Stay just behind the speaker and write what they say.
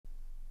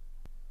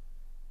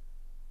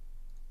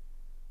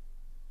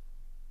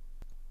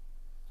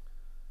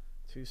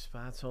2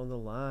 spots on the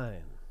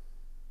line.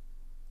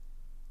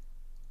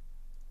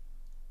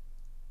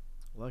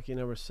 Lucky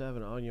number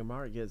 7. On your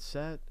mark, get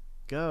set,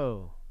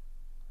 go.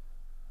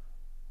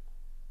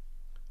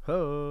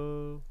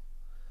 Ho!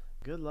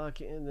 Good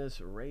luck in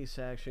this race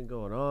action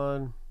going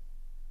on.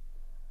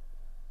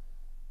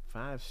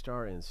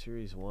 5-star in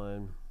Series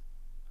 1.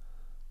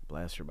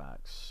 Blaster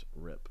box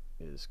rip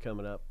is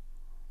coming up.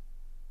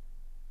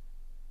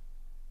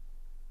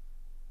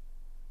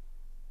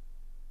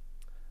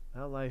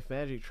 Mount Life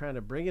Magic trying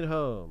to bring it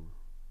home.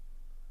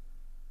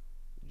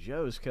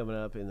 Joe's coming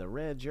up in the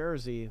red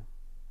jersey.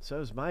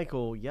 So's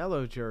Michael,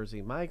 yellow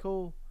jersey.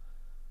 Michael,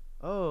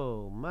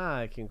 oh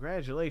my,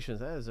 congratulations.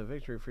 That is a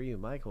victory for you,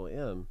 Michael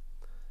M.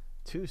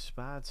 2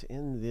 spots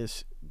in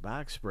this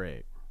box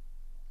break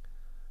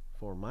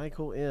for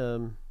Michael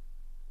M.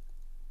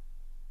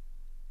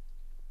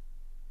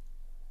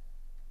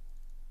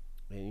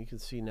 And you can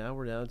see now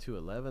we're down to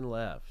 11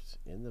 left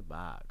in the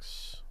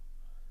box.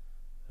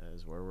 That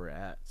is where we're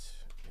at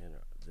in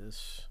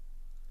this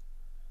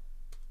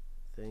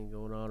thing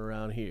going on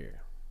around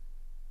here.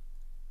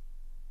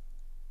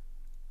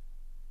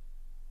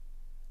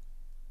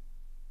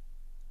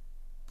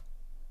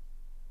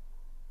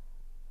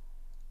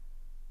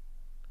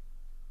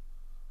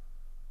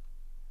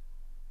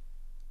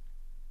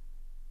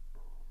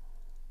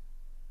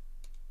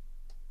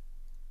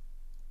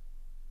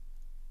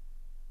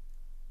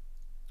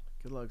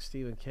 Good luck,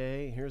 Stephen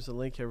K. Here's the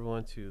link,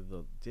 everyone, to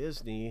the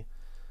Disney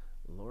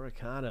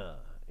Loricana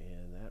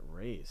and that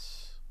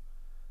race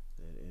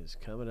that is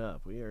coming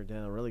up. We are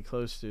down really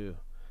close to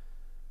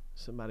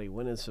somebody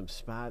winning some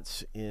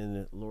spots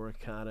in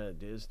Loricana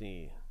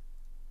Disney.